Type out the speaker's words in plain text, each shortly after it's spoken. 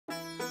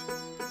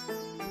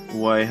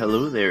Why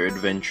hello there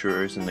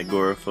adventurers and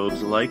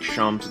agoraphobes alike,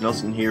 Shams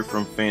Nelson here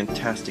from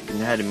Fantastic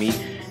Anatomy,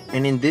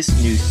 and in this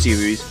new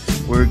series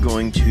we're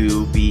going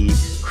to be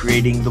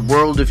creating the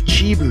world of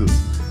Chibu,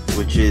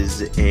 which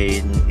is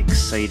an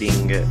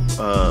exciting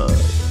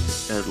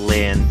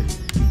land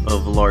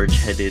of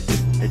large-headed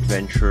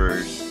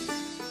adventurers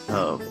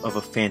of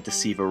a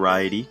fantasy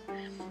variety.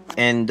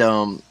 And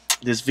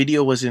this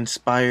video was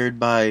inspired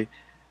by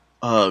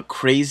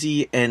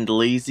Crazy and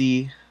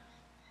Lazy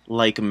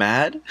Like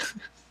Mad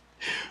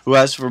who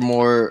asked for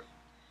more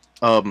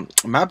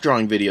map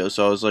drawing videos.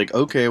 So I was like,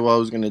 okay, well, I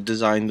was going to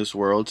design this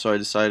world, so I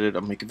decided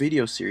I'll make a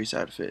video series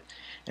out of it.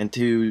 And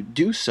to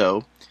do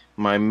so,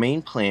 my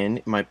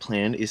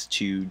plan is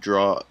to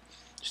draw.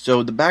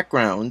 So the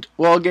background,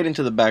 well, I'll get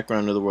into the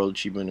background of the world of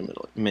Chibu in a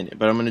minute,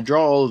 but I'm going to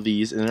draw all of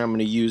these, and then I'm going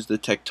to use the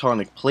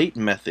tectonic plate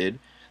method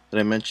that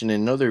I mentioned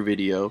in another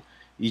video.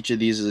 Each of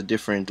these is a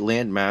different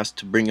landmass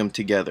to bring them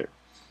together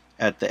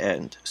at the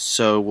end.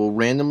 So we'll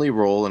randomly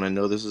roll, and I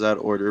know this is out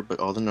of order,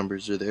 but all the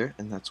numbers are there,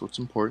 and that's what's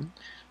important.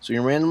 So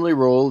you randomly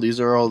roll. These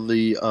are all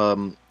the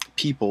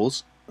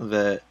peoples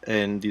that,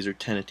 and these are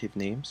tentative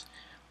names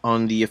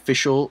on the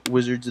official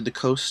Wizards of the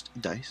Coast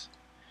dice.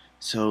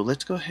 So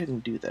let's go ahead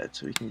and do that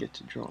so we can get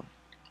to drawing.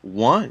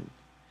 1.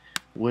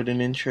 What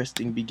an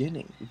interesting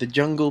beginning. The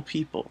Jungle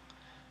People.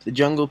 The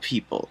Jungle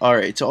People.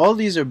 Alright, so all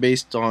these are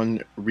based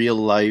on real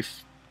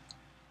life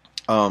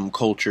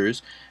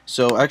cultures.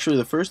 So actually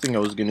the first thing I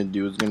was going to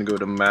do is going to go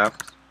to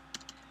map,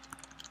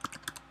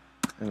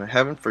 and I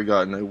haven't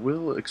forgotten, I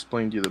will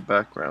explain to you the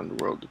background of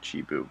the world of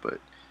Chibu,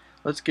 but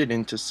let's get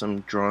into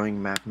some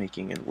drawing, map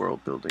making, and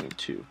world building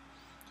too.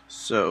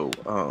 So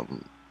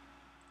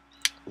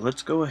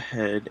let's go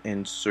ahead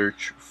and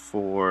search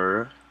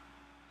for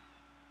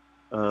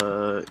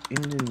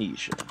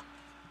Indonesia.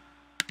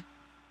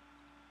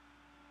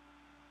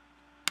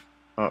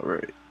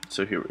 Alright,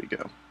 so here we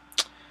go.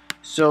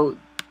 So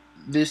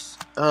this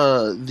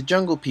the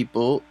Jungle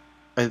People,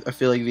 I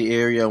feel like the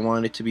area I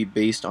want it to be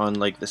based on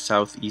like the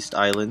Southeast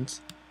Islands,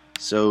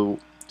 so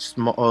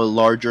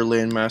larger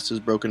land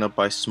masses broken up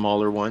by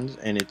smaller ones,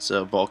 and it's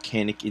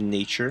volcanic in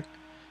nature.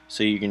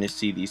 So you're gonna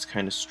see these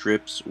kind of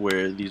strips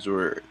where these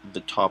were the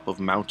top of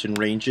mountain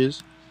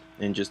ranges,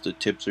 and just the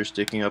tips are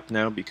sticking up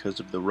now because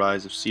of the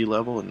rise of sea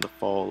level and the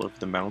fall of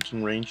the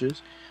mountain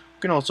ranges.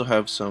 We can also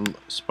have some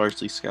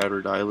sparsely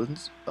scattered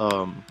islands.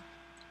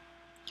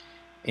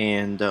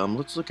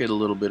 Let's look at a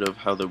little bit of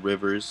how the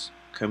rivers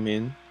come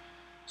in.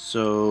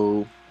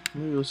 So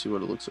maybe we'll see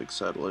what it looks like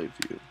satellite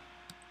view.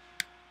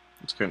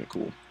 It's kind of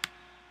cool.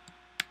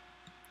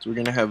 So we're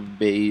gonna have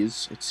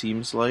bays, it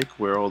seems like,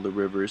 where all the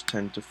rivers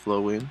tend to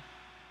flow in.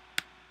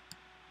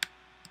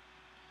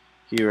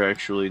 Here,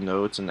 actually,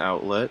 no, it's an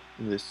outlet.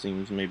 This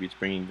seems maybe it's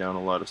bringing down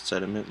a lot of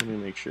sediment. Let me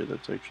make sure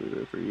that's actually a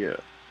river. Yeah.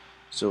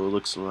 So it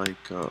looks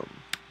like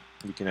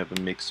you can have a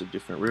mix of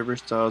different river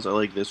styles. I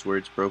like this where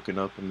it's broken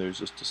up and there's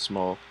just a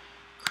small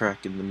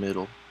crack in the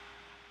middle.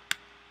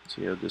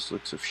 So yeah, this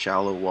looks of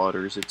shallow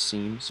waters, it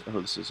seems.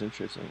 Oh, this is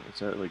interesting. Is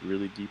that like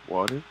really deep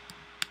water?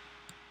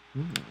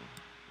 I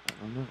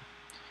don't know.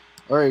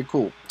 Alright,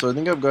 cool. So I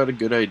think I've got a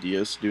good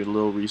idea. So do a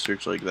little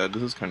research like that.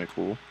 This is kind of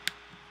cool.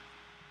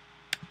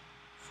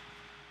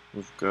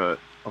 We've got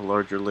a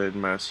larger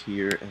landmass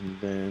here, and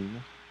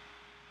then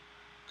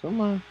come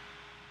on,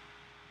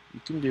 you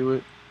can do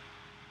it.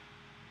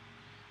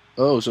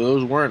 Oh, so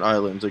those weren't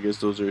islands. I guess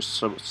those are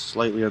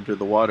slightly under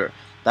the water.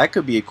 That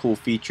could be a cool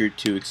feature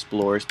to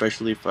explore,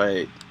 especially if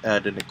I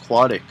add an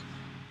aquatic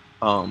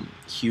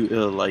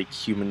like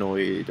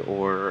humanoid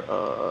or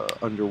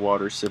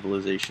underwater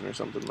civilization or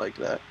something like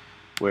that,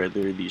 where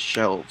there are these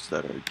shelves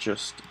that are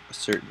just a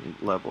certain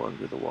level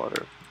under the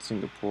water.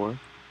 Singapore.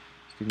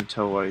 You can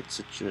tell why it's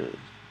such a,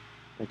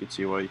 I can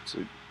see why it's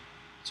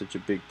such a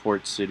big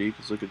port city,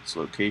 because look at its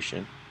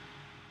location.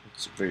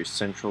 It's very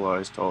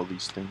centralized to all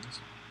these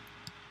things.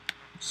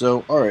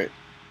 So, alright,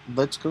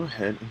 let's go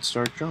ahead and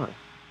start drawing.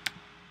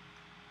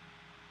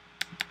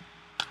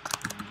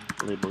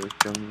 Label it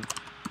Jungle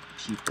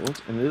People,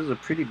 and this is a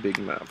pretty big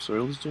map, so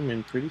I'll zoom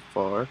in pretty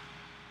far,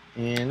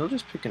 and I'll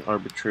just pick an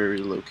arbitrary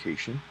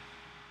location.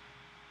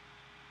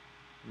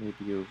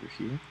 Maybe over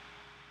here.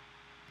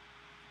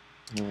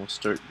 And we'll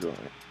start drawing.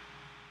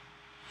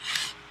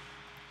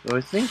 So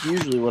I think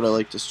usually what I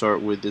like to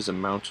start with is a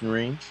mountain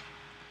range.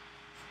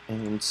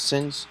 And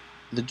since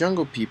the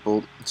Jungle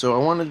People, so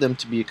I wanted them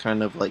to be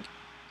kind of like,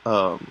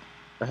 I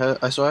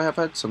have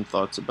had some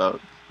thoughts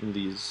about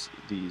these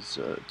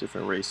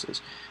different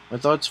races. My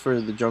thoughts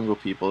for the Jungle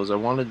People is I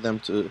wanted them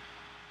to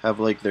have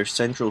like their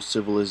central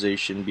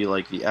civilization be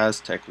like the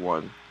Aztec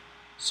one.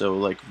 So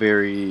like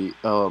very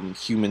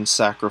human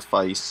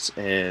sacrifice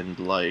and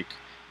like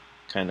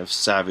kind of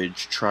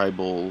savage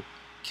tribal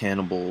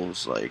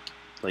cannibals, like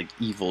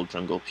evil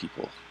Jungle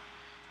People,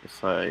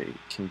 if I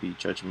can be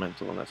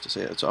judgmental enough to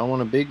say that. So I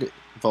want a big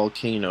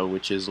volcano,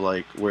 which is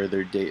like where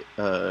their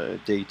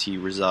deity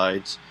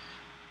resides,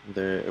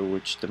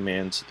 which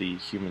demands the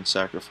human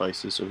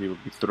sacrifices, so he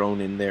would be thrown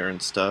in there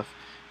and stuff.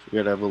 So we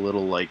gotta have a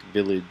little like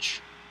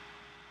village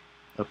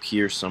up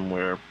here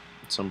somewhere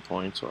at some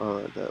point, so I'll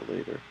add that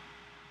later.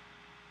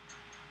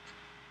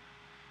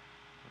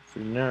 For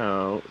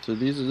now, so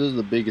this is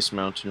the biggest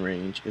mountain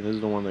range, and this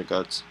is the one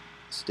that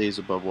stays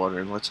above water.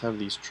 And let's have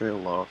these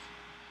trail off.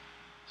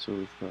 So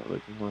we've got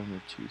like 1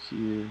 or 2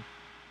 here.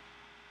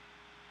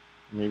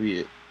 Maybe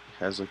it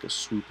has like a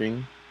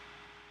swooping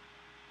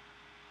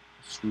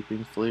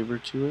flavor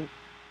to it.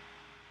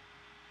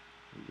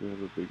 We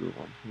have a bigger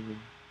one here.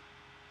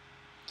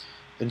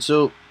 And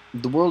so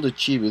the world of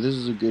Chiba, this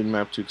is a good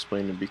map to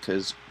explain it,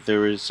 because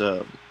there is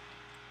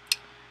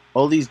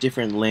all these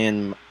different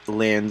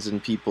lands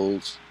and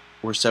peoples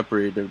were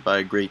separated by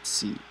a great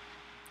sea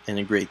and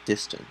a great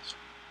distance,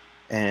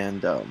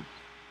 and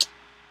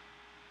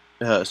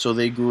so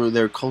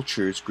their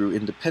cultures grew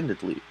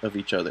independently of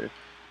each other,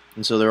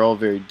 and so they're all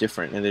very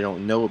different, and they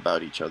don't know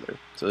about each other,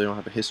 so they don't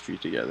have a history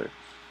together.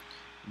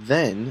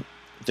 Then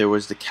there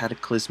was the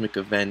cataclysmic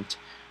event,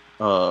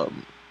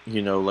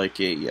 like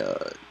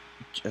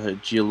a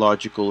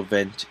geological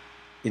event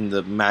in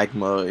the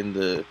magma, in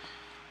the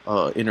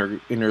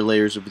inner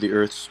layers of the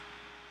Earth's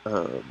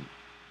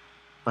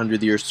under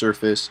the Earth's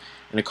surface,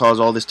 and it caused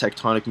all this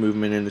tectonic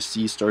movement, and the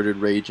sea started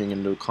raging,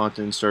 and the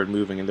continents started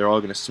moving, and they're all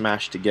going to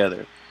smash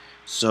together.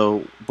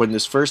 So when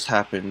this first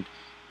happened,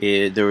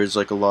 there was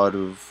like a lot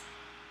of,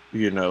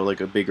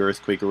 like a big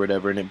earthquake or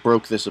whatever, and it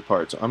broke this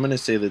apart. So I'm going to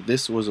say that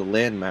this was a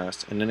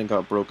landmass, and then it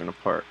got broken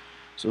apart.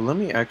 So let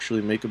me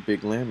actually make a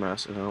big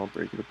landmass, and then I'll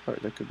break it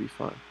apart. That could be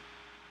fun.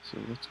 So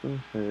let's go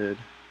ahead.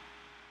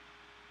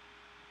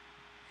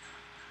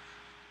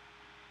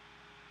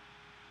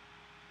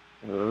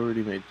 I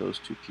already made those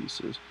 2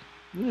 pieces.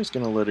 I'm just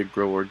going to let it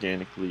grow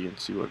organically and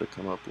see what I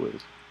come up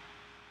with.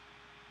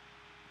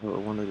 Oh, I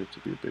wanted it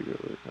to be bigger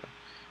like that.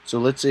 So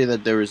let's say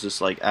that there was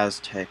this like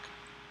Aztec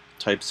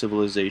type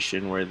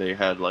civilization where they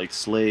had like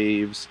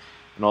slaves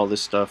and all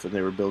this stuff, and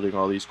they were building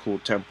all these cool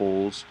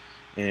temples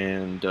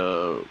and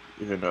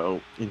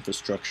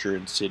infrastructure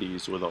and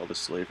cities with all the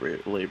slave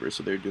labor,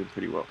 so they're doing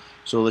pretty well.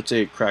 So let's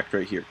say it cracked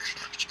right here.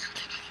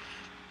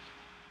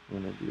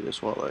 I'm going to do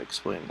this while I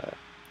explain that.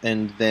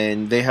 And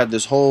then they had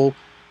this whole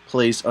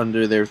place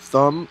under their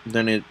thumb.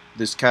 Then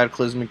this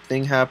cataclysmic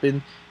thing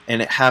happened,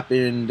 and it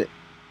happened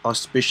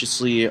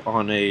auspiciously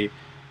on a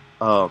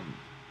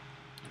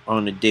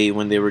day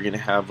when they were gonna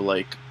have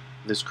like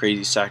this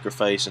crazy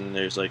sacrifice, and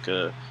there's like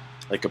a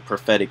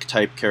prophetic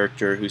type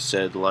character who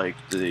said like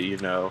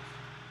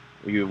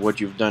what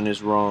you've done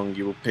is wrong.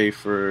 You will pay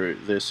for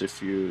this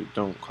if you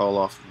don't call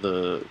off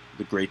the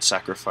great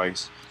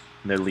sacrifice.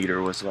 And their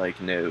leader was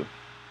like, no,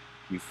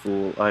 you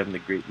fool, I'm the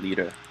great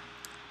leader.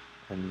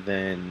 And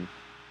then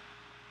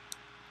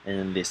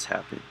this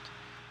happened.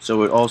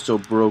 So it also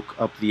broke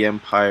up the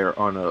empire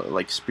on a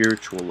like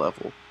spiritual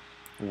level,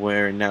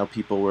 where now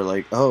people were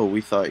like, oh,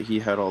 we thought he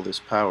had all this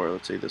power.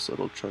 Let's say this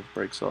little chunk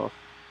breaks off.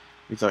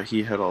 We thought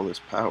he had all this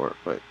power,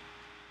 but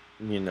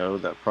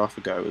that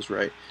prophet guy was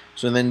right.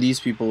 So then these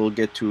people will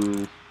get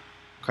to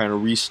kind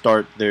of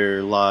restart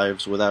their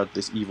lives without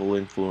this evil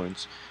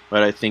influence.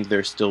 But I think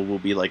there still will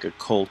be like a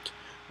cult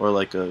or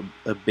like a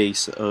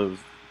base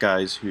of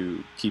guys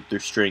who keep their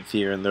strength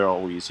here, and they're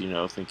always,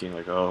 thinking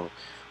like, oh,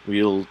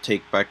 we'll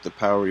take back the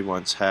power we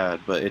once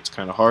had. But it's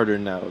kind of harder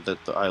now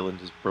that the island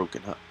is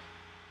broken up.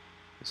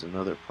 Is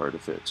another part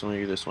of it. So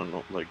maybe this one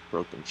won't like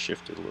broken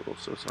shifted a little,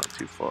 so it's not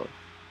too far.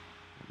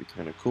 That'd be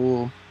kind of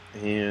cool.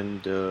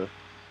 And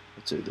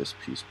let's say this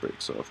piece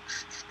breaks off.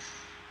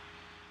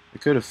 I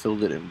could have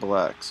filled it in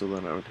black, so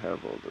then I would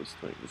have all those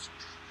things.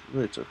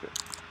 But it's okay.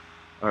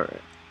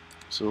 Alright.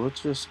 So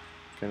let's just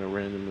kind of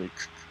randomly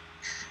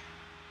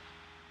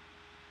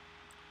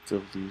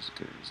fill these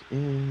guys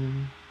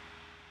in.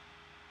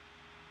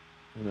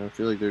 And I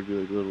feel like there'd be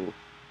like little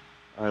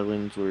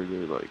islands where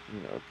they're like,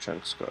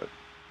 chunks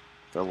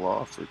fell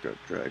off or got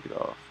dragged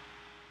off.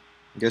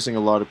 I'm guessing a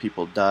lot of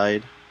people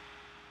died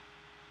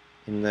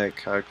in that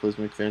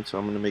cataclysmic event, so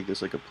I'm going to make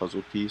this like a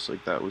puzzle piece,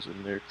 like that was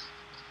in there.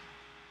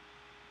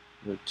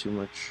 Not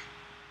too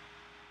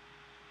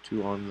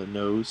on the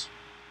nose.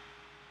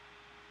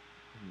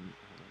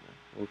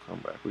 We'll come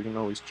back. We can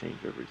always change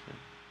everything.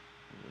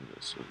 And then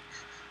this,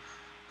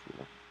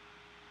 cool.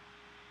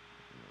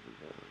 Another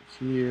guy right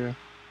here.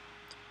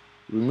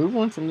 Did we move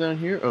one from down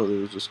here? Oh, there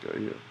was this guy,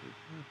 yeah.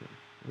 Okay.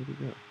 Where'd he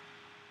go?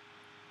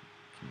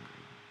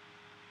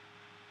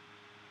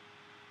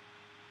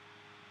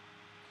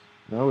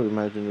 Now I would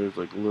imagine there's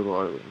like little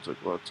islands,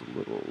 like lots of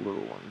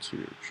little ones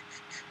here.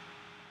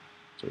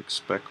 It's like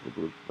speckled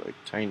with like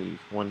tiny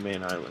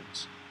one-man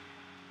islands.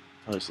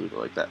 I'll just leave it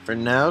like that for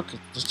now.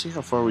 Let's see how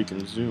far we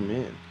can zoom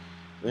in.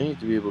 I need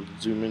to be able to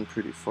zoom in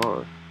pretty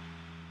far.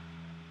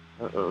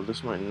 Uh-oh,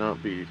 this might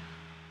not be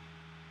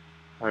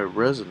high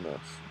res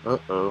enough.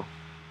 Uh-oh.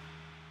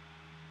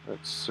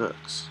 That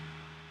sucks.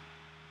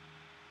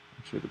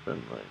 I should have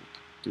been like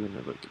doing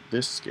it like at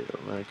this scale,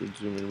 and I could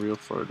zoom in real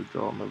far to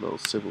draw my little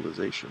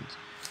civilizations.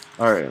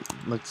 Alright,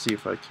 let's see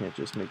if I can't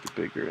just make it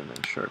bigger and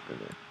then sharpen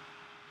it.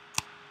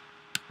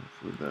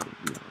 Hopefully that'll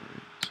be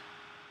alright.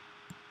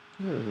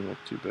 That doesn't look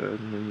too bad.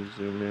 And then you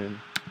zoom in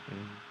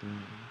and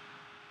then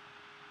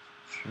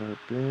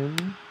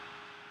sharpen.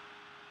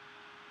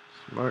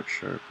 Smart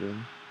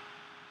sharpen.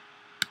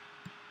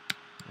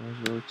 Why does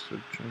it look so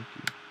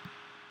chunky?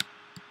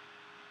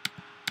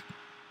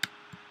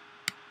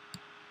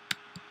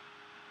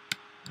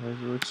 Why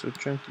does it look so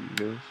chunky, you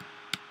guys?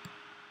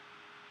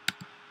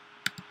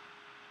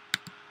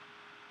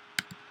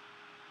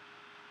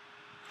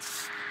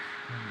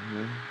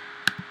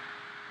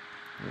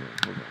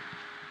 Hold on.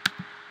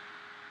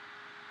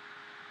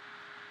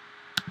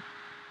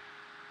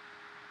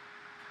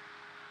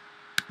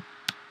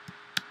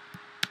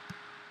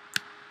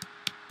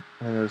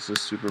 I know this is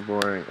super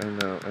boring. I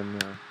know.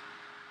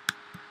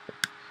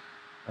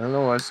 I don't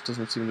know why this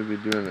doesn't seem to be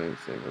doing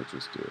anything. Let's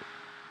just do it.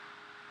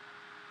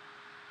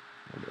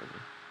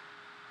 Whatever.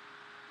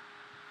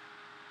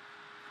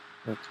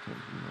 That's kind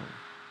of annoying.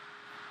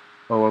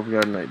 Oh, I've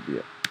got an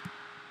idea.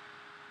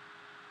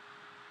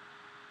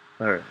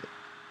 Alright.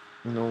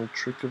 An old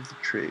trick of the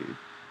trade.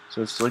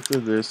 So I've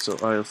selected this, so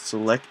I'll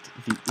select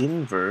the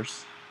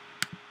inverse.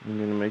 I'm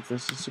going to make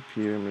this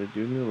disappear. I'm going to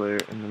do a new layer,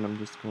 and then I'm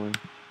just going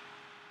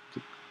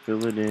to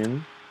fill it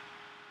in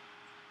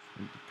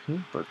with the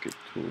paint bucket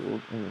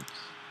tool, and it's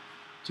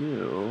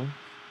still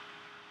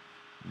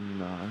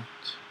not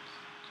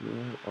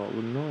all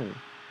annoying.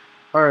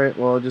 Alright,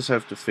 well, I'll just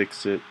have to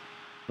fix it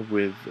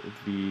with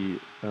the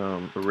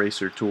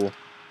eraser tool,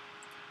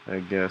 I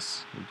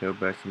guess. Go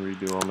back and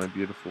redo all my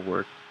beautiful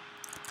work.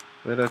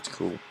 But that's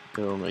cool.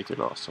 It'll make it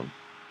awesome.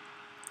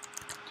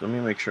 So let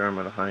me make sure I'm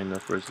at a high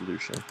enough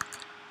resolution.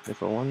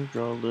 If I want to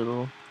draw a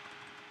little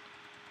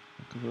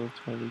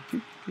tiny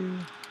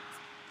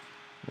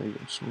or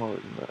even smaller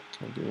than that.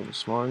 Can I do even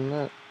smaller than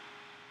that?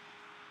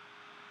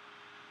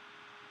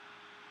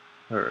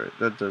 Alright,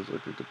 that does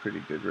look like a pretty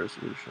good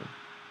resolution.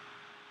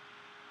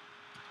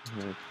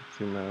 I'm going to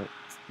zoom out.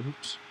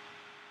 Oops.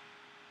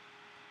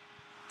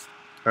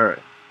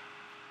 Alright.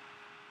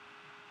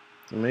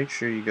 So make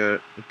sure you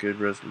got a good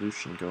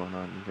resolution going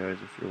on, you guys,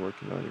 if you're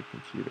working on your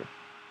computer.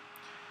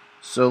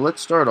 So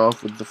let's start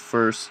off with the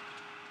first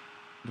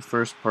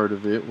part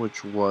of it,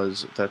 which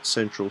was that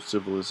central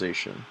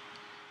civilization.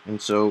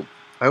 And so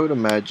I would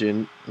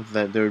imagine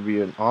that there would be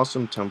an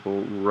awesome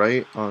temple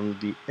right on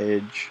the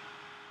edge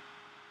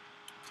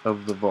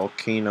of the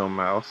volcano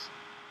mouth,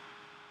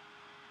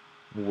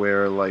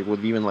 where like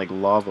with even like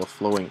lava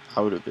flowing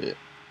out of it.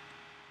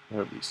 That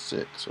would be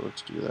sick. So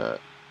let's do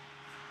that.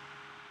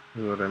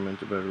 This is what I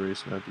meant about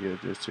erasing out the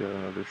edges. See, I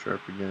don't know, they're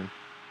sharp again.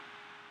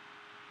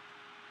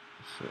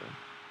 So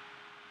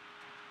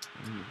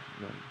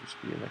that would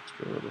just be an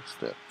extra little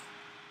step.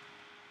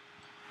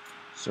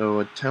 So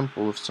a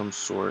temple of some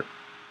sort.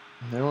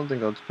 I don't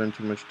think I'll spend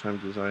too much time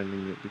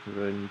designing it because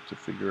I need to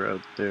figure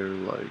out their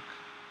like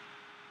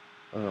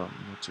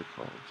what's it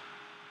called?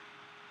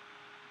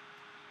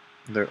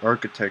 Their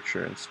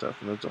architecture and stuff,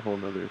 and that's a whole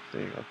other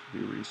thing. I'll have to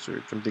do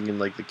research. I'm thinking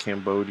like the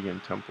Cambodian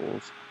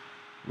temples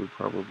would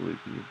probably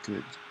be a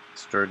good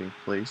starting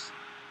place.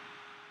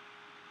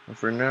 But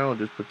for now, I'll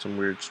just put some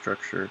weird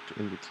structure to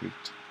indicate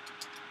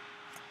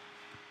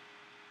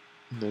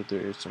that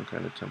there is some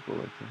kind of temple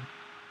like that.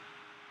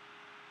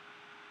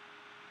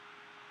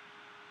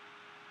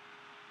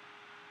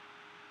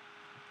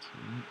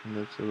 Okay, and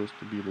that's supposed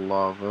to be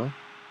lava.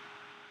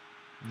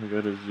 I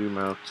gotta zoom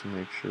out to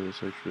make sure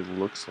this actually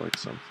looks like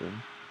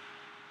something.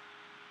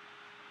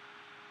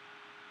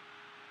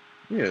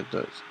 Yeah, it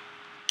does.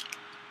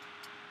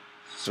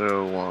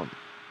 So,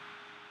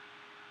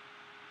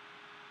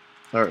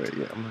 alright,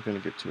 yeah, I'm not gonna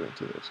get too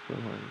into this, but I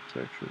want it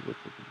to actually look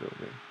like a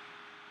building.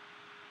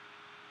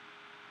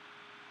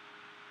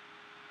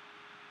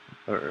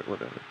 Alright,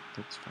 whatever,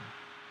 that's fine.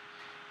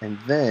 And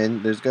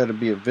then, there's gotta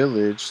be a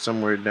village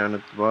somewhere down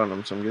at the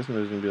bottom, so I'm guessing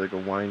there's gonna be like a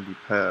windy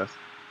path.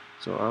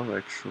 So I'll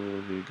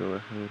actually go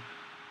ahead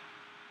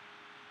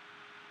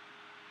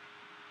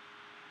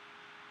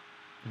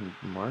and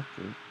mark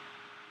it.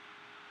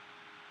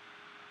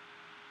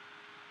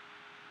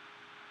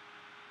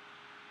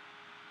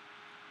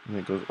 And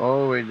it goes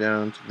all the way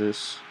down to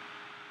this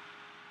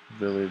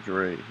village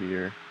right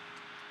here.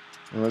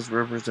 And let's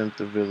represent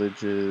the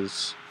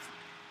villages.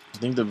 I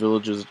think the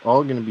village is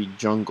all going to be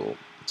jungle.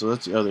 So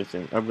that's the other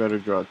thing. I've got to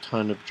draw a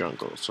ton of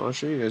jungle. So I'll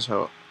show you guys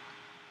how,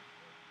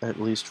 at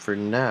least for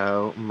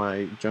now,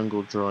 my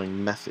jungle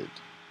drawing method.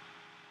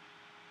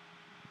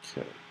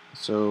 Okay,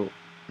 so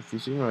if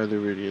you've seen my other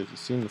videos, you've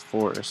seen the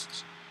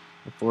forests.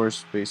 The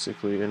forest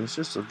basically, and it's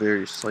just a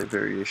very slight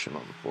variation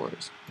on the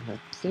forest. And I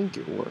think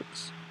it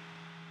works.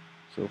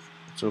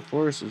 So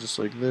forest is just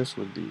like this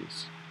with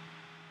these.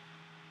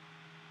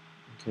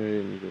 Okay,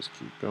 and you just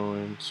keep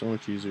going. So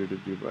much easier to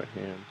do by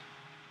hand.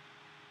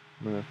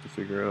 I'm gonna have to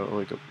figure out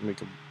like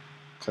make a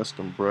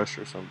custom brush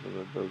or something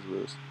that does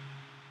this.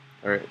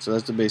 Alright, so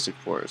that's the basic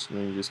forest, and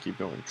then you just keep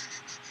going.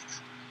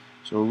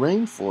 So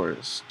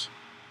rainforest,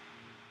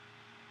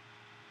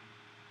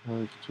 I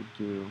like to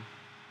do.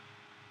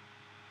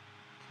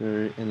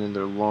 Okay, and then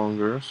they're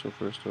longer, so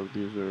first off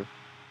these are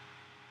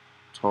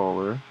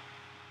taller.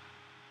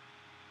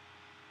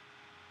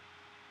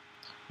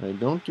 I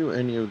don't do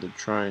any of the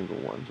triangle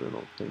ones, I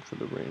don't think, for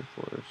the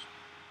rainforest.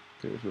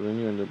 Okay, so then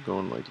you end up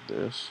going like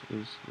this.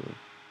 Is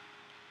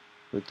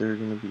the but they're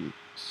going to be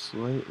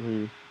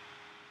slightly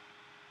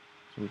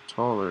some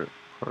taller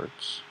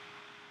parts.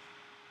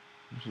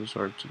 This is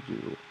hard to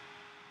do.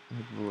 I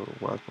have a little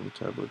Wacom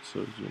tablet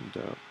so zoomed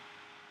out.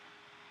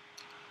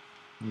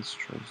 Let's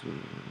try zooming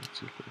in and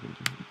see if I can do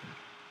it better.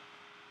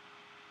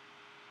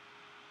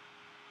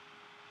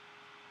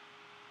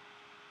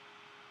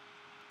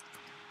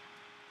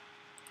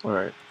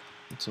 Alright,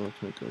 so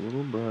let's make a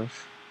little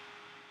brush.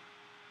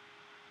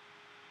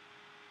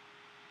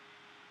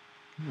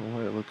 I don't know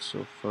why it looks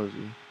so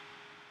fuzzy.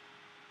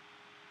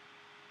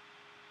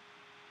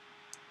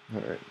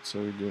 Alright, so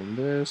we're doing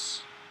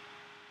this.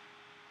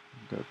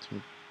 We've got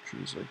some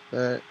trees like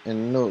that.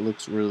 And I know it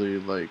looks really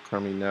like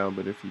crummy now,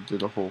 but if you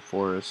did a whole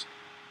forest,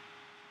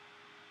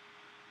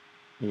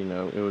 you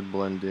know, it would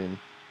blend in.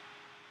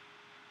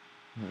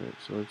 Alright,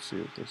 so let's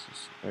see if this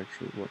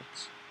actually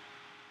works.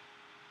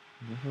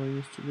 Is that how I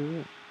used to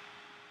do it?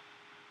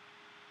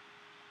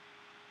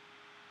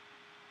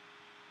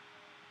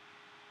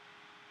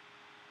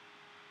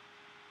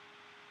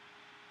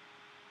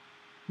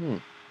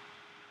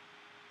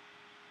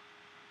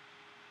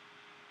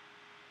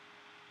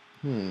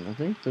 I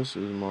think this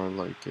is more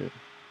like it.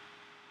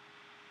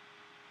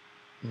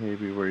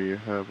 Maybe where you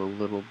have a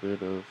little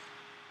bit of,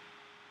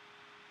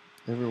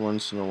 every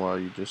once in a while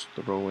you just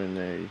throw in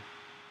a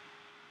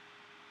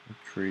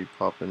tree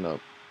popping up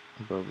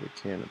above the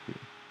canopy.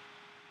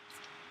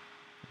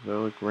 Does that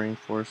look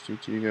rainforesty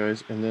to you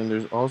guys? And then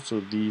there's also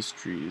these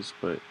trees,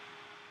 but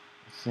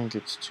I think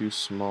it's too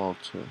small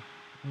to,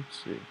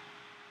 let's see.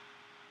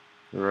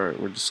 Alright,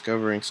 we're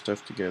discovering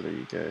stuff together,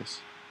 you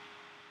guys.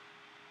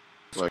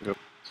 Like,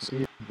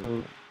 see,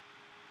 alright,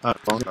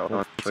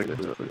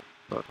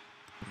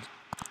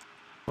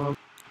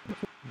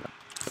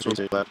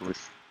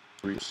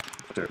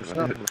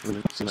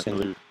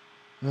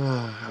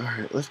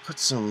 let's put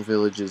some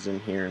villages in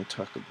here and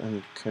talk about,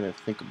 and kind of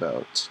think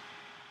about.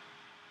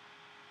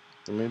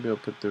 So maybe I'll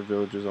put their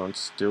villages on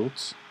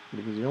stilts,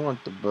 because you don't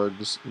want the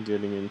bugs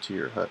getting into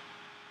your hut.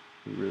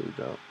 You really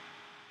don't.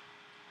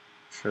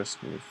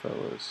 Trust me,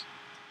 fellas.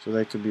 So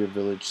that could be a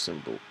village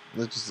symbol.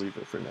 Let's just leave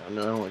it for now.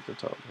 No, I don't like the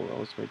top. Hold on,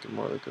 let's make it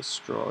more like a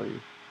strawy.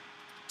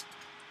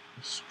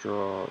 A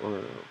straw,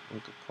 or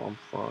like a palm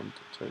frond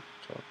type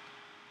top.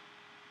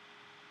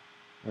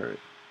 Alright.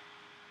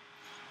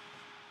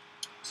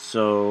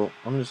 So,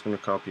 I'm just going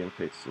to copy and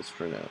paste this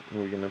for now. And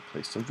we're going to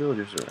place some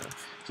villagers around.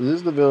 So this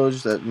is the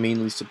village that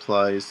mainly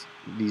supplies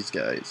these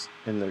guys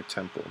in their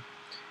temple.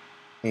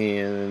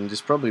 And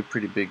it's probably a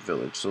pretty big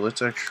village. So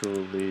let's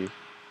actually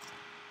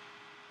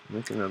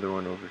make another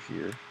one over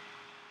here.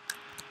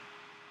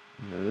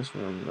 And then this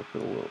one I'm going to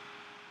put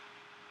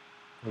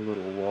a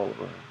little wall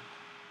around.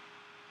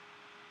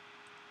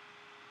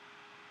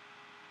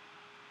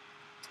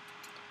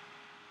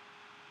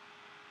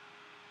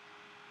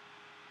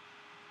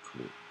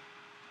 Cool.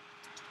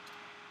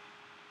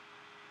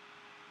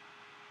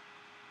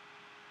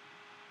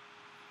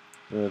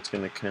 So that's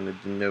going to kind of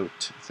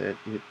denote that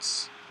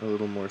it's a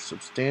little more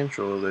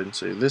substantial than,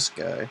 say, this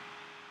guy,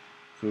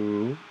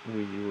 who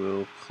we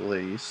will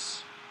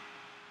place.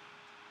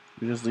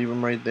 We just leave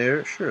him right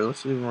there? Sure,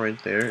 let's leave him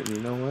right there. And you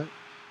know what?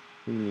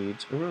 He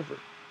needs a river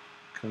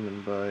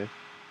coming by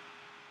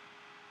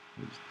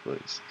his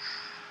place.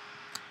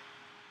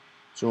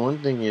 So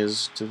one thing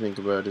is to think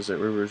about is that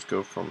rivers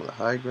go from the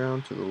high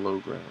ground to the low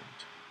ground.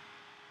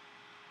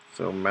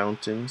 So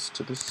mountains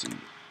to the sea.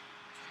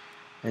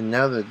 And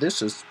now that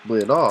this is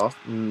split off,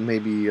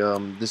 maybe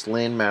this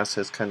landmass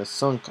has kind of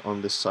sunk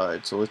on this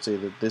side. So let's say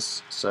that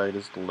this side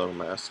is the low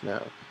mass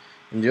now.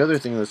 And the other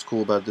thing that's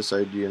cool about this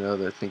idea, now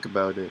that I think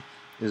about it,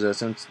 is that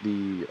since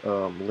the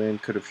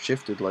land could have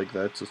shifted like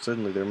that, so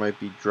suddenly there might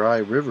be dry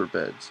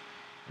riverbeds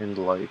and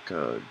like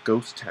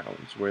ghost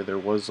towns where there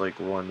was like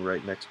one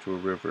right next to a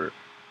river,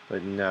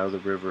 but now the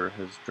river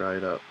has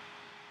dried up.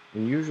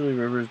 And usually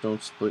rivers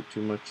don't split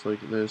too much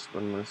like this, but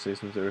I'm going to say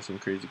since there was some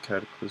crazy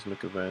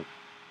cataclysmic event,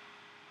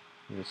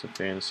 and it's a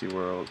fantasy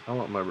world, I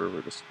want my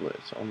river to split,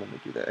 so I'm going to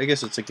do that. I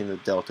guess it's like in the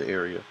delta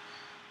area,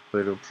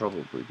 but it'll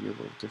probably be a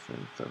little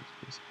different if that's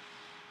the case.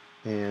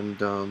 And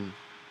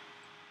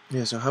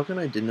yeah, so how can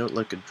I denote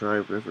like a dry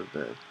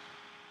riverbed?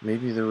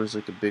 Maybe there was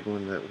like a big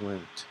one that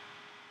went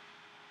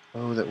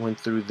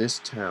through this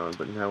town,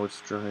 but now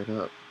it's dried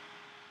up.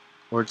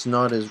 Or it's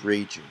not as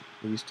raging.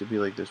 It used to be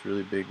like this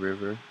really big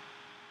river,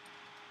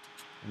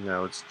 and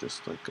now it's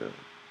just like a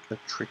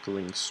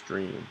trickling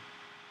stream.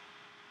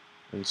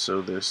 And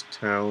so this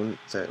town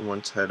that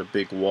once had a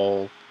big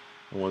wall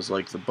and was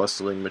like the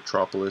bustling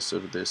metropolis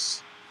of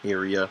this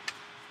area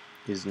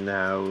is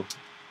now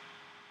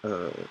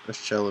a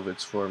shell of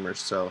its former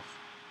self.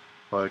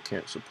 Why it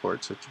can't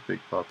support such a big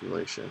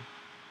population.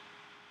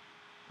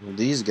 And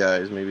these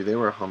guys, maybe they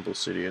were a humble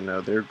city and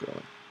now they're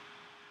growing.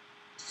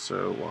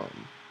 So,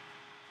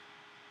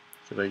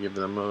 should I give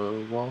them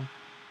a wall?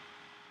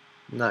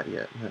 Not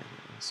yet, not yet.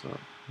 Let's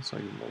not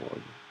give them a wall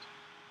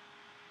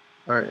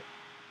yet. Alright.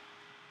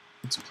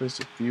 Let's place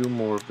a few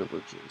more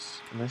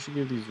villages. And I should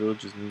give these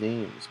villages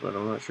names, but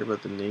I'm not sure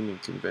about the naming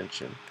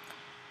convention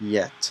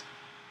yet.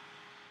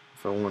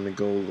 If I want to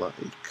go like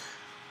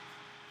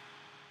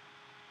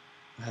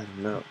I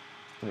don't know,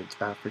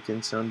 like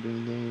African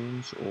sounding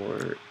names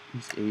or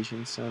East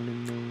Asian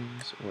sounding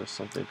names or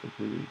something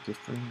completely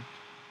different,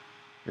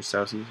 or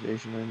Southeast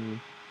Asian, I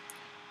mean.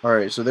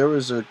 Alright, so there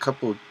was a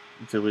couple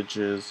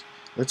villages.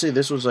 Let's say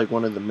this was like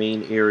one of the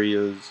main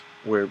areas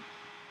where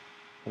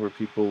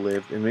people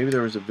lived, and maybe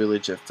there was a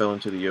village that fell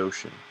into the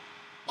ocean.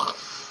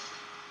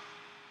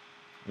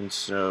 And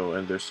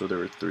so there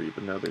were three,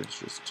 but now there's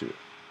just two.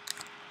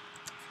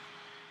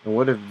 And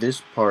what if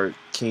this part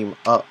came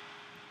up?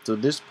 So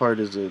this part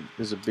is a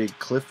big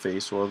cliff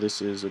face, while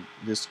this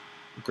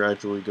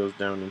gradually goes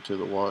down into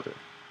the water.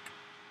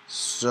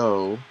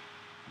 So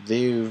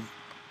they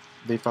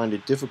find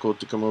it difficult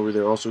to come over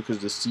there, also because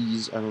the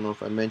seas, I don't know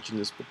if I mentioned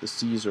this, but the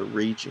seas are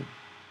raging.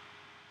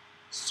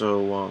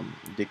 So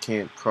they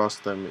can't cross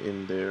them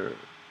in their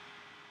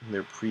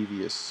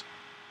previous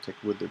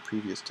with their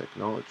previous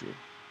technology,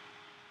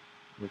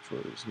 which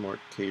was more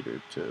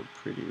catered to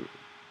pretty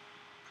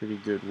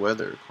good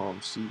weather,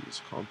 calm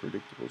seas, calm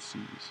predictable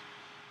seas.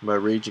 And by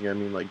raging I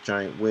mean like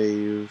giant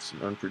waves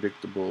and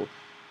unpredictable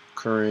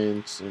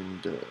currents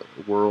and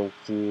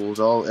whirlpools,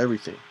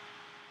 everything.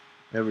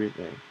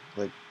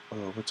 Like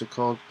what's it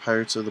called?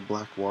 Pirates of the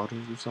Black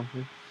Waters or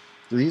something.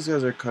 So these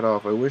guys are cut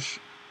off. I wish.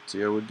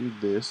 See, I would do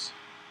this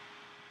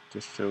to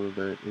show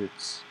that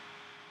it's,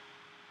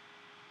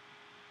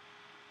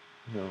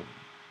 you know,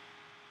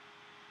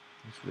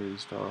 it's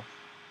raised off.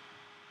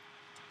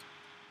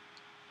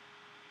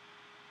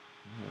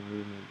 I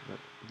really need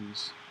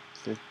these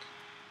thick,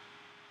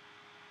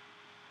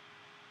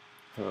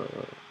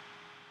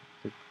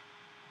 thick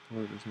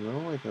borders. I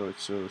don't like how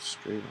it's so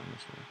straight on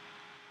this one.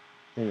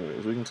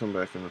 Anyways, we can come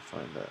back and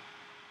refine that.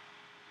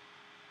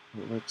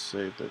 But let's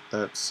say that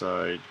that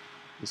side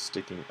is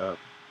sticking up,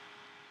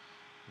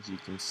 as you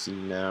can see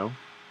now.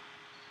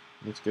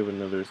 Let's give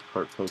another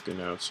part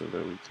poking out so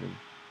that we can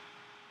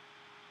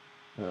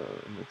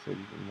make that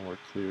even more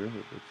clear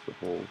that it's the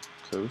whole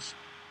coast.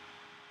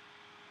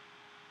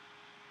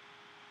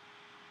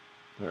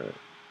 Alright.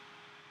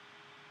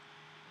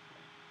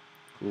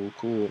 Cool,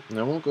 cool. And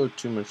I won't go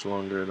too much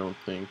longer, I don't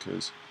think,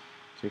 because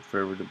it'll take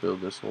forever to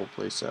build this whole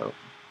place out.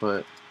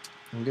 But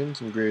I'm getting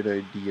some great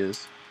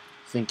ideas,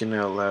 thinking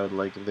out loud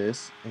like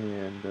this,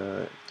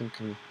 and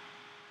thinking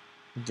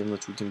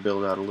that we can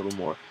build out a little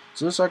more.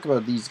 So let's talk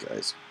about these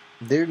guys.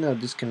 They're now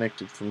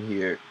disconnected from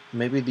here.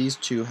 Maybe these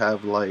two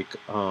have like,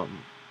 you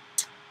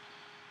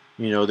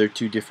know, they're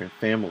two different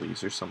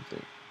families or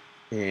something.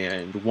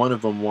 And one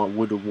of them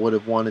would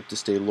have wanted to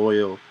stay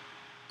loyal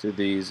to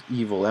these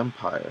evil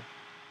empire,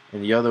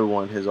 and the other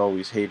one has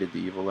always hated the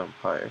evil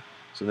empire.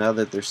 So now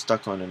that they're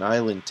stuck on an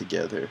island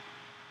together,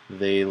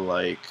 they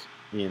like,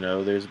 you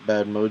know, there's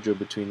bad mojo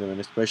between them,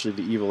 and especially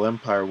the evil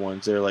empire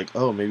ones. They're like,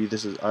 oh, maybe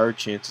this is our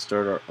chance to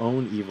start our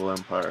own evil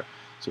empire.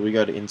 So we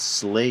got to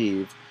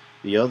enslave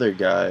the other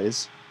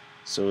guys,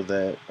 so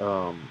that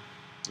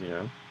you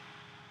know,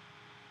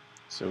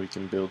 so we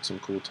can build some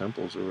cool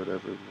temples or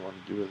whatever we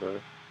want to do with our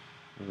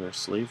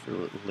slave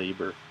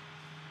labor.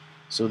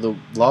 So the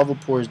lava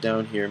pours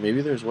down here.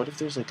 Maybe what if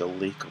there's like a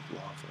lake of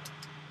lava?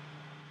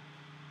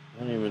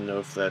 I don't even know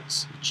if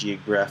that's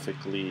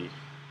geographically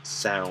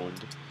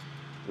sound.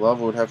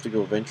 Lava would have to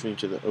go eventually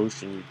into the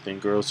ocean, you'd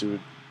think, or else it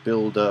would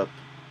build up.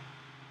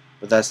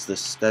 But that's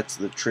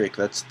the trick.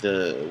 That's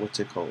the, what's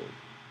it called?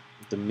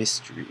 The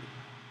mystery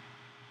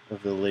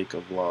of the lake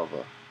of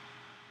lava.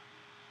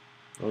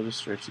 I'll just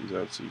stretch these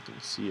out so you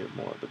can see it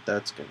more, but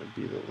that's gonna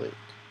be the lake.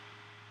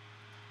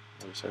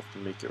 I just have to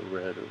make it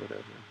red or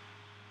whatever.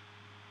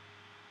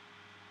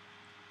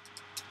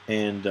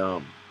 And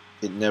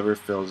it never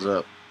fills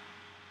up.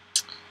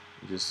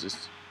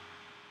 It's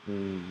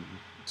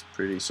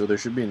pretty. So there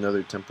should be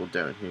another temple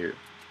down here,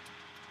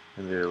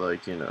 and they're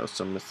like, you know,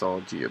 some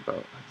mythology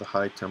about the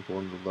high temple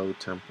and the low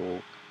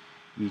temple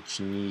each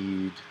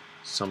need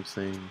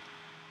something,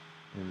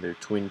 and they're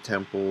twin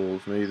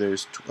temples. Maybe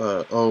there's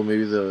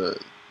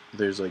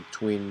there's like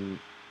twin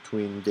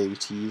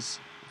deities.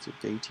 Is it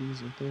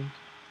deities? I think.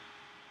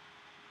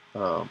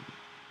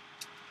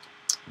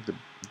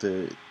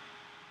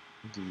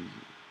 The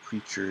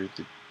creature,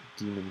 the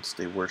demons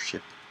they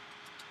worship.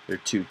 They're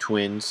two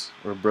twins,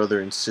 or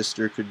brother and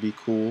sister could be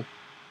cool.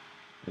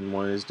 And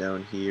one is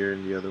down here,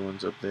 and the other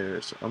one's up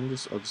there. So I'll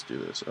just do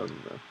this. I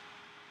don't know.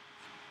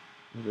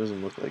 It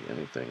doesn't look like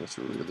anything. It's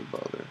really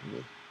bothering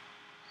me.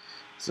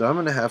 So I'm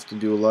gonna have to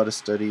do a lot of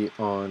study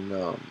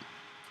on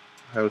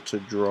how to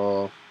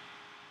draw,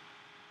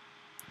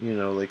 you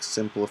know, like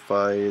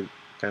simplified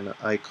kind of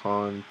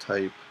icon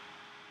type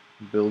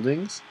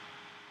buildings,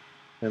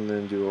 and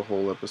then do a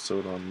whole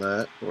episode on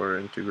that, or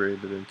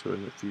integrate it into a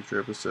future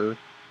episode.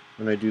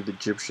 When I do the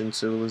Egyptian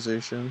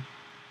civilization,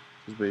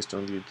 which is based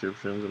on the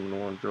Egyptians, I'm going to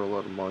want to draw a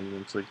lot of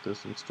monuments like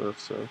this and stuff,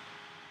 so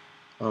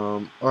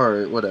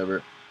alright,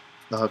 whatever.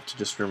 I'll have to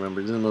just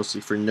remember. This is mostly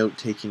for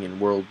note-taking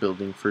and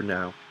world-building for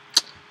now.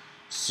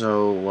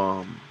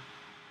 So,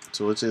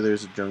 so let's say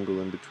there's a jungle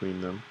in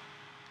between them.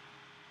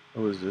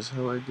 Oh, is this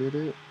how I did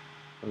it?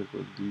 I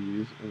go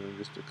these, and then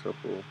just a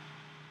couple.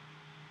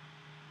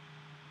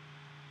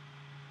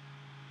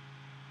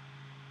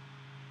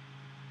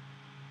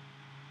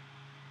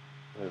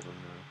 I don't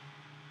know.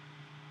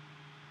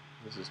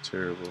 This is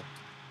terrible.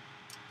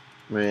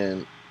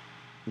 Man,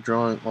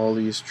 drawing all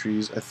these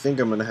trees, I think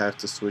I'm going to have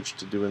to switch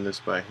to doing this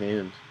by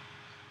hand.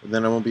 But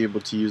then I won't be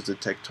able to use the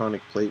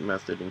tectonic plate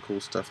method and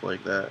cool stuff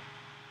like that.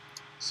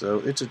 So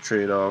it's a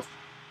trade-off.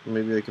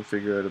 Maybe I can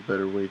figure out a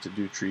better way to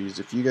do trees.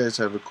 If you guys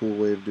have a cool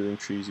way of doing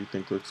trees you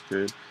think looks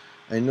good.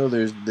 I know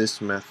there's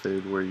this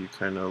method where you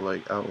kind of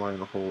like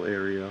outline a whole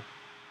area.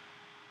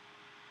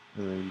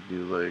 And then you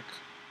do like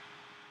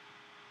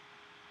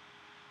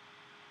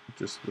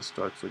just the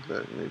stalks like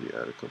that, and maybe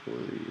add a couple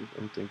of these.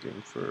 I'm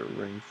thinking for a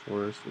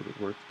rainforest, would it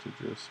work to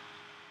just...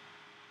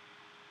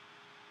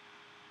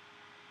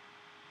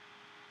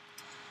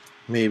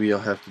 Maybe I'll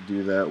have to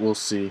do that. We'll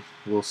see.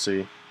 We'll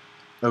see.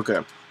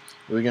 Okay.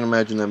 We can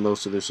imagine that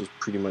most of this is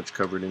pretty much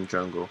covered in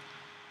jungle.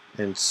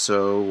 And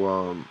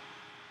so,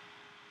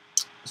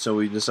 so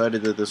we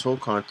decided that this whole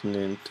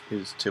continent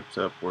is tipped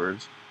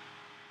upwards.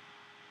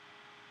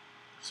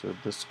 So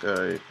this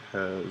guy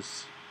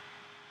has...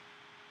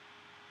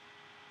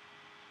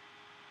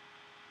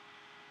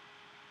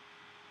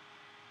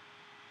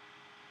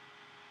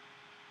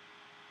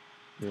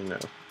 You know,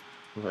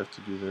 we'll have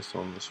to do this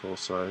on this whole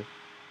side.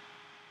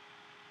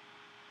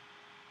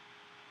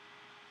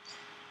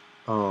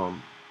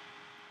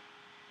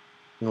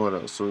 What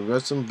else? So we've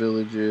got some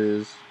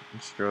villages.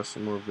 Let's draw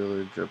some more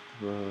village up,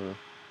 you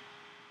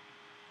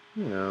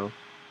know.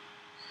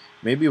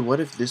 Maybe what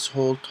if this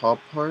whole top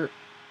part...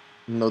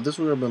 No, this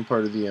would have been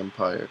part of the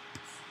empire.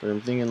 But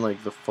I'm thinking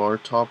like the far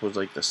top was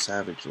like the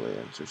savage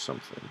lands or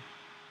something.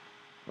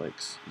 Like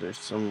there's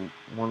some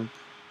one...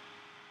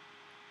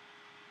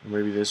 Or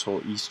maybe this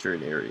whole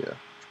eastern area.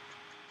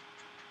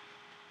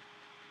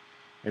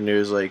 And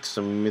there's like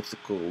some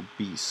mythical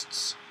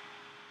beasts.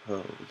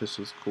 Oh, this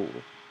is cool.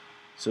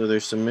 So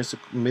there's some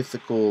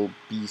mythical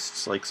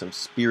beasts, like some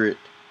spirit,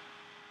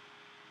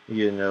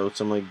 you know,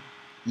 some like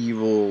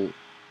evil,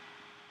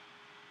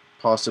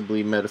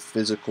 possibly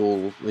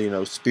metaphysical, you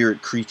know,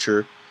 spirit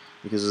creature,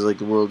 because it's like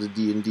the world of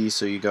D&D,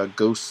 so you got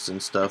ghosts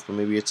and stuff, but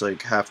maybe it's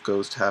like half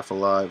ghost, half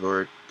alive,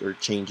 or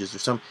changes, or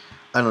some,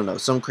 I don't know,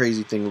 some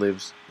crazy thing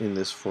lives in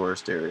this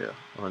forest area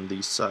on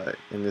these side,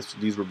 and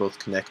these were both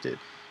connected.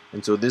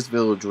 And so this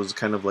village was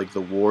kind of like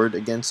the ward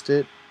against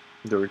it.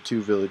 There were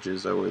two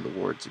villages that were the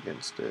wards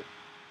against it.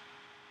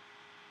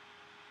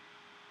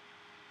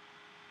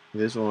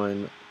 This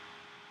one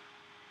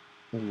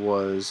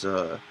was,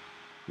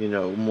 you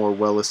know, more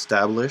well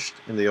established,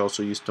 and they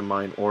also used to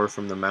mine ore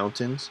from the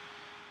mountains,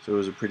 so it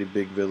was a pretty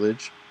big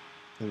village.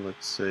 And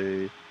let's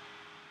say,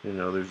 you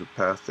know, there's a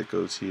path that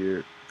goes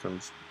here,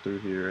 comes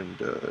through here, and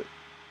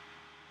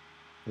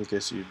I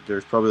guess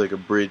there's probably like a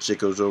bridge that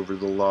goes over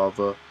the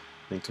lava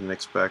and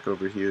connects back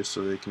over here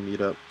so they can meet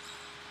up.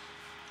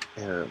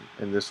 And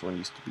this one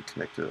used to be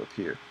connected up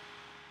here.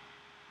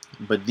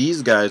 But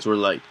these guys were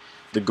like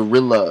the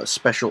guerrilla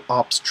special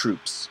ops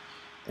troops,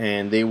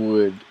 and they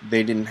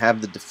didn't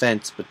have the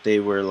defense, but they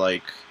were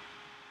like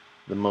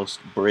the most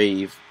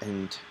brave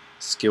and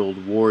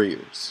skilled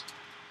warriors,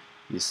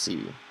 you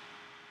see.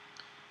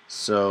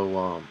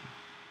 So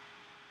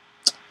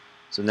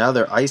so now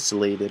they're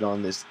isolated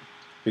on this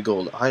big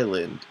old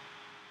island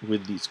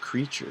with these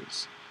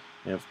creatures,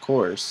 and of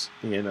course,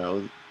 you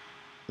know,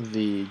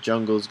 the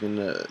jungle's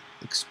gonna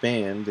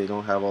expand. They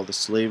don't have all the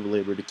slave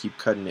labor to keep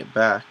cutting it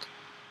back,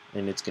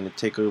 and it's gonna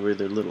take over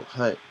their little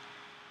hut,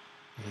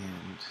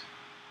 and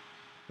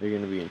they're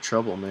gonna be in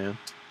trouble, man.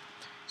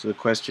 So the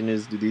question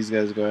is, do these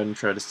guys go out and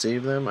try to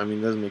save them? I mean,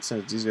 it doesn't make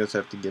sense. These guys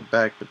have to get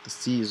back, but the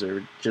seas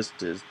are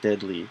just as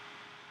deadly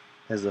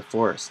as the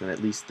forest, and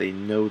at least they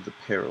know the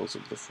perils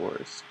of the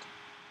forest.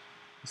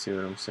 You see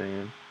what I'm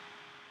saying?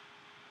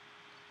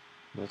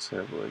 Let's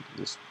have like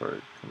this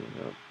part coming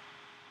up.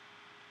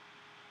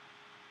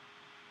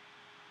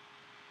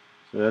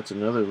 So that's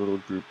another little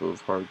group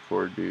of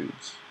hardcore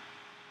dudes.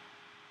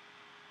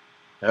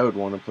 I would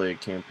want to play a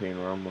campaign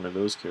where I'm one of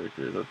those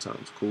characters. That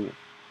sounds cool.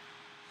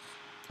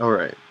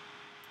 Alright.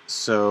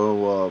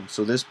 So,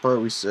 so this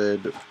part we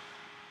said...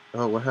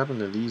 Oh, what happened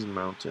to these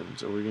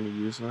mountains? Are we going to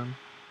use them?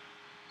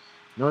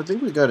 No, I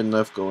think we got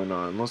enough going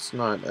on. Let's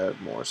not add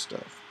more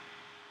stuff.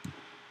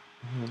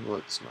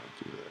 Let's not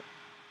do that.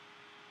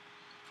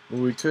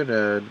 What we could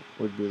add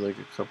would be like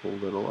a couple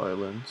little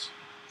islands,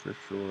 for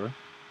sure.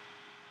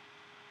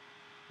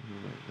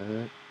 Like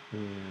that,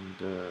 and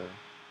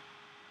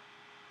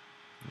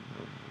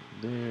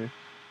there.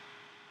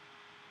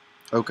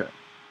 Okay,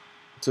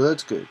 so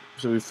that's good.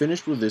 So we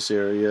finished with this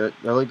area.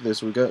 I like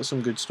this. We got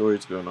some good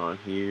stories going on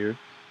here,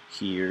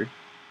 here.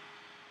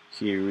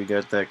 We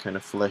got that kind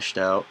of fleshed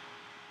out.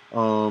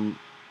 Why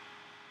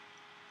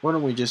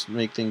don't we just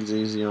make things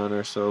easy on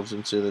ourselves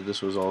and say that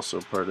this was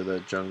also part of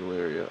that jungle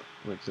area,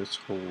 like this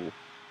whole...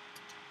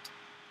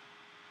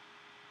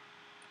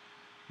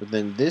 But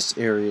then this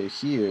area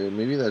here,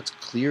 maybe that's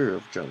clear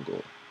of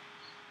jungle.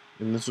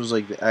 And this was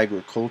like the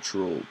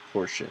agricultural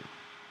portion.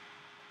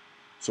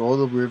 So all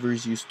the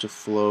rivers used to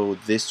flow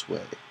this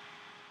way.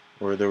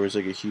 Or there was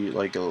like a huge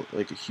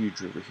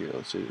huge river here.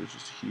 Let's say there was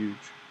just a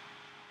huge...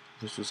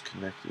 This was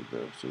connected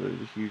though. So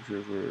there's a huge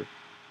river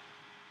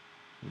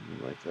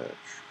Something like that.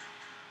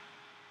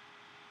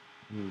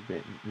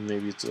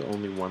 Maybe it's the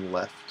only one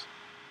left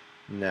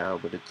now,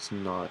 but it's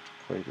not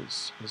quite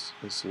as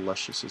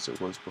luscious as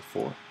it was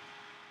before.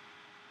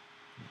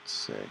 Let's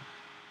say.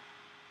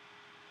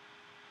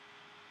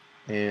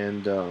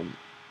 And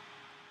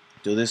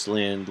so this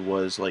land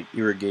was like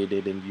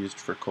irrigated and used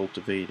for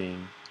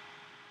cultivating.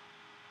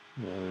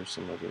 There's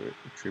some other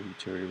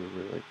tributary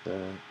river like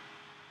that.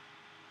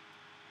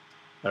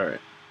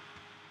 Alright.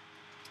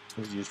 It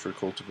was used for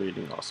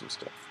cultivating awesome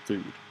stuff.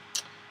 Food.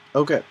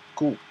 Okay,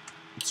 cool.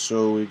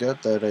 So we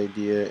got that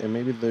idea, and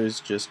maybe there's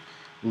just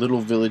little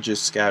villages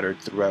scattered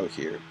throughout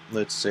here.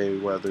 Let's say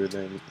rather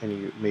than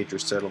any major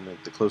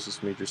settlement, the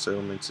closest major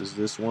settlements is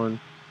this one,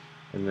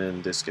 and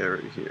then this guy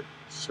right here.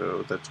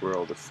 So that's where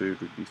all the food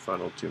would be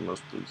funneled to,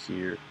 mostly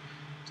here,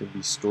 to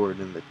be stored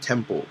in the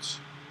temples.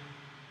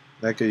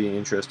 That could be an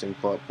interesting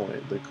plot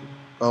point. Like,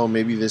 oh,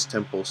 maybe this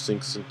temple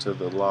sinks into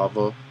the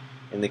lava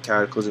in the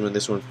cataclysm, and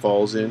this one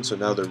falls in, so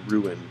now they're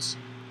ruins.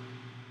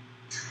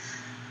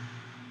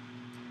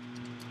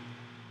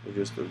 They're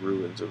just the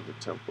ruins of the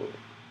temple.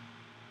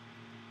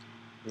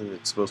 And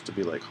it's supposed to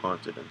be like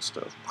haunted and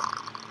stuff.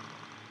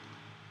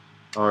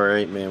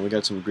 Alright, man, we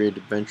got some great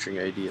adventuring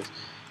ideas.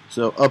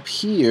 So up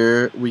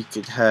here, we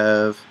could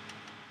have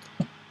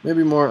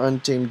maybe more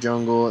untamed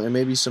jungle, and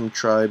maybe some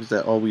tribes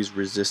that always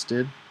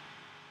resisted.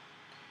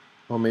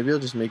 Well, maybe I'll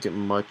just make it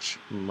much,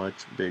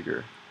 much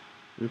bigger.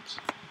 Oops.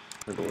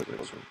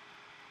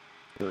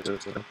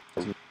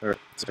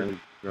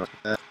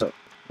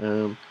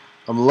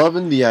 I'm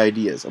loving the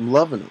ideas. I'm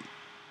loving them.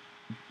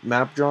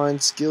 Map drawing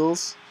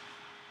skills.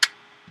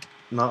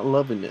 Not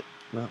loving it.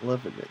 Not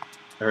loving it.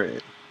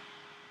 Alright.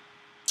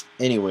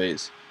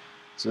 Anyways,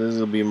 so this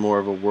will be more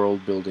of a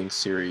world building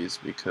series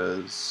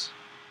because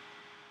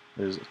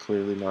there's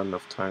clearly not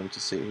enough time to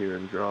sit here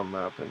and draw a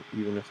map, and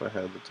even if I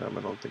had the time,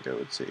 I don't think I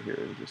would sit here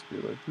and just be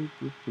like boop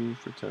boop boop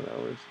for 10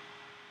 hours.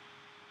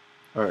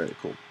 Alright,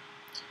 cool.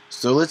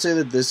 So let's say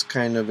that this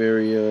kind of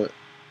area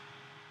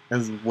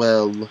as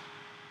well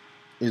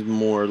is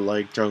more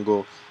like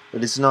jungle,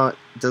 but it's not,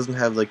 it doesn't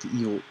have like the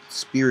evil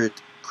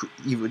spirit,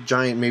 evil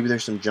giant, maybe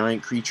there's some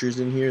giant creatures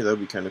in here, that would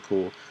be kind of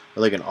cool.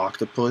 Or like an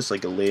octopus,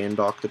 like a land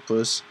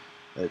octopus,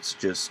 that's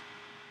just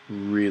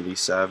really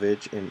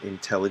savage and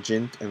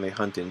intelligent, and they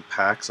hunt in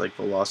packs like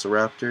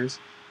velociraptors.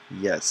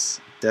 Yes,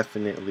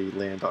 definitely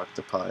land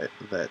octopi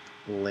that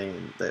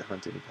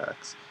hunt in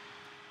packs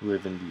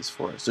live in these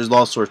forests. There's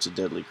all sorts of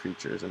deadly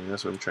creatures. I mean,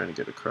 that's what I'm trying to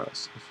get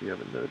across, if you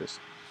haven't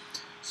noticed.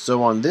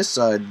 So on this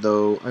side,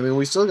 though, I mean,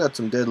 we still got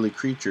some deadly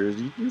creatures.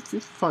 You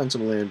find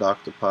some land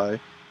octopi,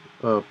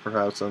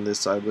 perhaps on this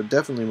side, but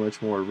definitely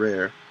much more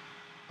rare.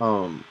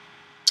 Because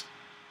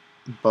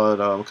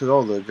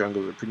all the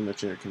jungles are pretty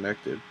much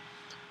interconnected.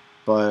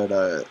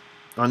 But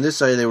on this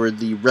side, they were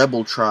the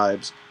rebel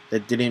tribes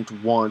that didn't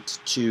want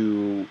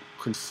to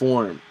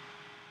conform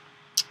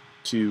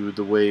to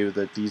the way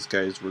that these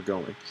guys were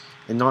going.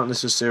 And not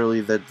necessarily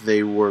that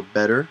they were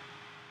better,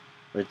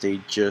 but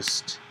they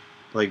just,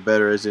 like,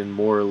 better as in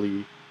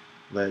morally,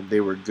 that they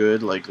were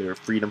good, like they were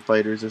freedom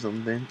fighters or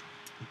something.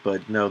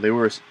 But no, they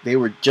were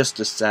just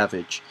as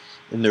savage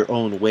in their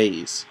own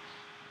ways.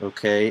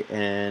 Okay,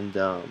 and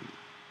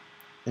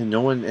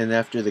no one, and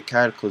after the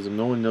cataclysm,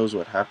 no one knows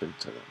what happened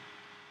to them.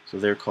 So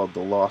they're called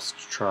the lost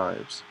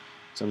tribes.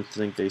 Some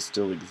think they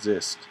still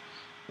exist.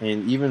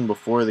 And even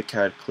before the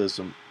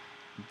cataclysm,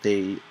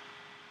 they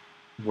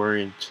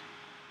weren't,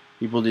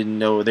 people didn't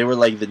know, they were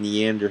like the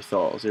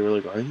Neanderthals. They were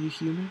like, are you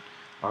human?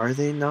 Are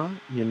they not?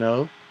 You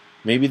know?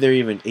 Maybe they're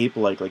even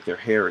ape-like they're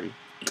hairy.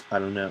 I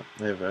don't know.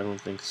 I don't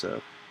think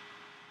so.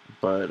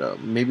 But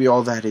maybe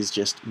all that is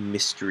just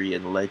mystery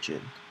and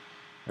legend.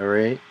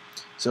 Alright?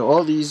 So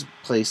all these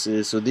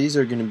places, so these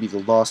are going to be the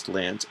lost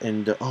lands,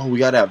 and oh, we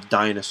gotta have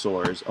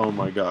dinosaurs. Oh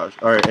my gosh.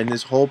 Alright, and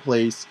this whole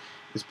place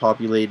is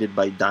populated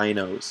by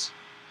dinos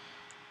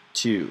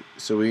too.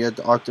 So we got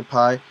the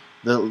octopi.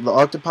 The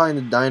octopi and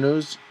the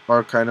dinos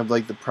are kind of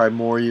like the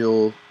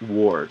primordial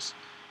wars.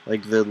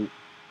 Like the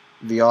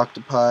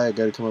octopi, I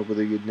gotta come up with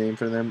a good name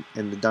for them,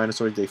 and the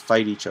dinosaurs, they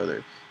fight each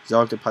other. The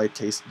octopi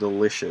taste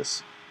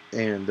delicious,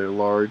 and they're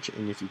large,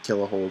 and if you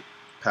kill a whole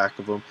pack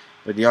of them,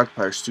 but the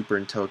octopi are super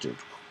intelligent.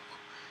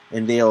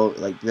 And they'll,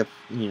 like, they're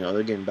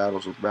getting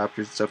battles with raptors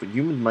and stuff, and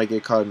humans might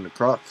get caught in a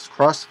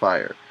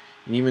crossfire.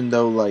 And even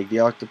though, like, the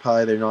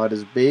octopi, they're not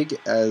as big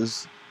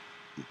as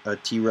a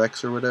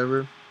T-Rex or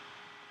whatever,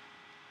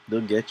 they'll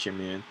get you,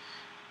 man.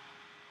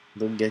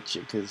 They'll get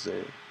you, because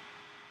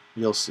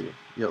you'll see.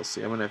 You'll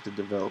see. I'm going to have to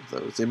develop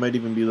those. They might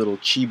even be little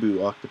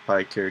Chibu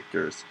octopi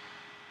characters.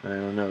 I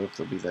don't know if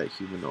they'll be that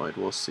humanoid.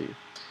 We'll see.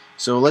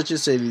 So let's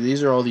just say that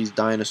these are all these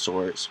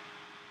dinosaurs.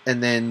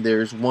 And then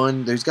there's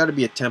got to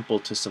be a temple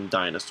to some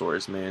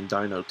dinosaurs, man.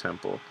 Dino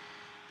temple.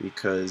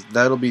 Because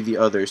that'll be the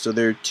other. So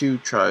there are two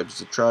tribes.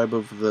 The tribe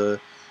of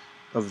the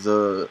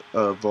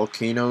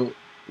volcano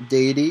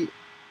deity,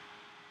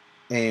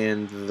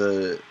 and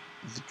the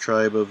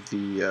tribe of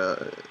the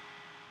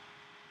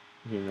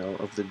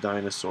of the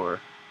dinosaur.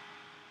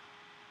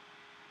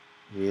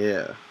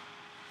 Yeah.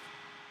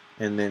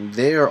 and then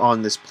they're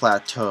on this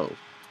plateau.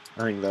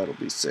 I think that'll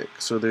be sick.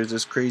 So there's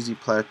this crazy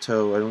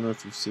plateau. I don't know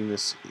if you've seen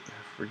this. I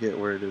forget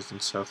where it is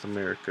in South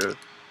America.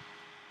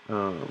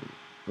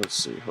 Let's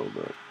see. Hold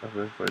up.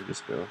 If I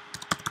just go.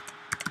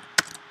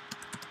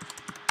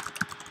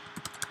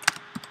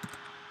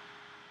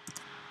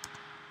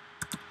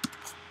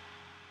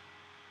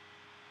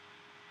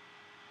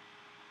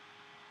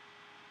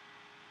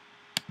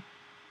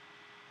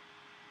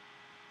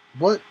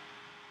 What?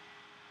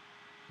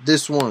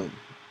 This one.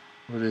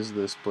 What is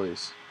this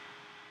place?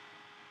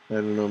 I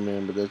don't know,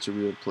 man, but that's a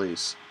real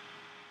place.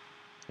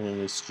 And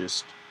it's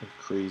just a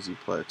crazy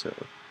plateau.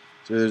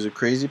 So there's a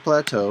crazy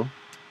plateau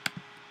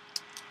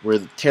where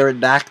the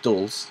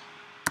pterodactyls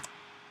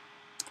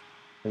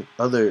and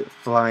other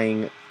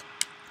flying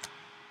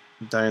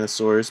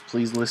dinosaurs,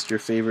 please list your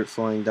favorite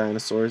flying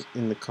dinosaurs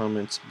in the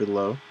comments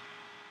below.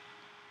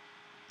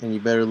 And you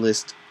better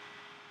list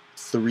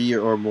 3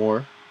 or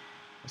more.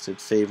 I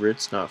said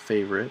favorites, not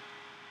favorite.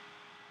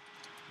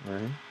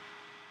 Alright.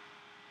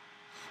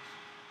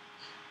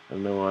 I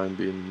don't know why I'm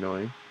being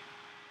annoying.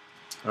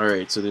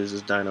 Alright, so there's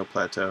this dino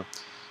plateau.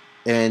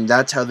 And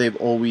that's how they've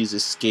always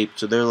escaped.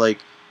 So they're like,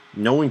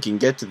 no one can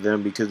get to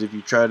them because if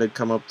you try to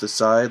come up the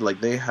side,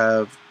 like they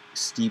have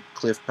steep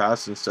cliff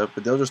paths and stuff,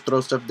 but they'll just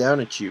throw stuff down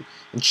at you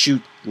and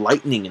shoot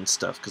lightning and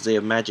stuff because they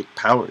have magic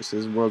powers.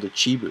 This is World of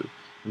Chibu.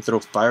 And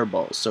throw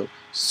fireballs. So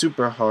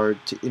super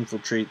hard to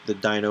infiltrate the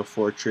dino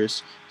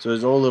fortress. So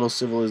there's a whole little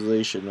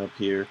civilization up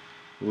here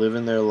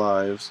living their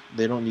lives.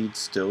 They don't need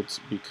stilts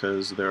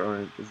because there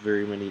aren't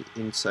very many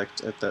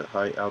insects at that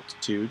high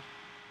altitude.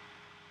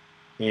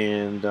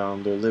 And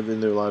they're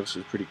living their lives.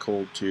 It's pretty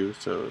cold too.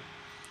 So,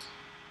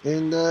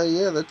 and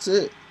yeah, that's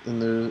it.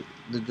 And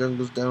the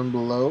jungle's down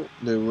below.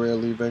 They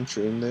rarely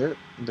venture in there.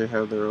 They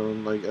have their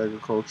own like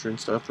agriculture and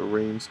stuff. It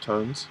rains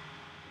tons.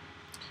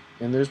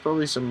 And there's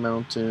probably some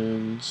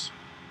mountains,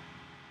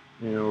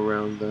 you know,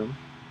 around them.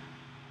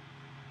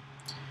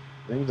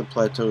 I think the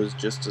plateau is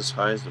just as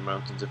high as the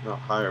mountains, if not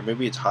higher.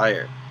 Maybe it's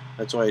higher.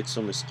 That's why it's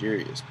so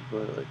mysterious. People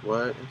are like,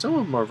 what? And some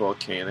of them are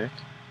volcanic.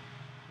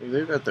 Like,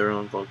 they've got their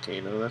own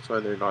volcano. That's why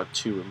they're not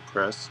too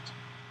impressed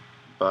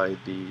by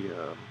the,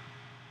 you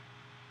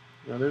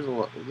know, there's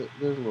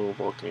little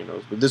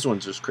volcanoes, but this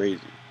one's just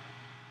crazy.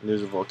 And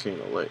there's a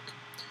volcano lake.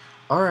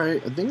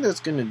 Alright, I think that's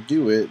going to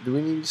do it. Do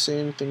we need to say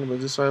anything about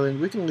this island?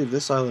 We can leave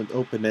this island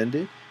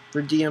open-ended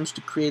for DMs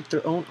to create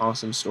their own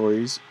awesome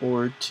stories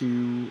or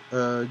to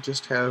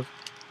just have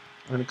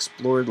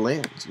unexplored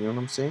lands, you know what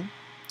I'm saying?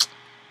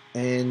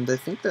 And I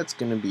think that's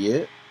going to be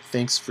it.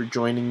 Thanks for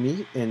joining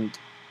me and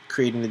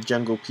creating the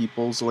Jungle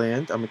People's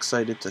Land. I'm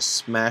excited to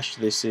smash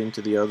this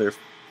into the other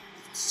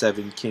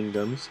 7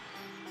 kingdoms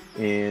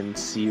and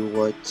see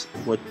what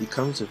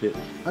becomes of it.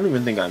 I don't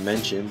even think I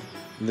mentioned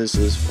this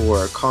is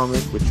for a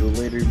comic which will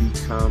later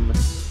become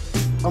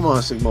a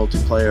Monastic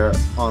multiplayer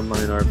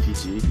online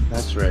RPG.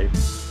 That's right.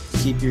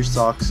 Keep your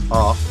socks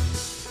off.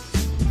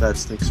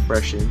 That's the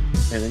expression.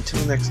 And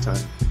until next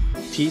time,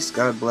 peace,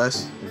 God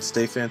bless, and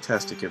stay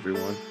fantastic,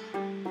 everyone.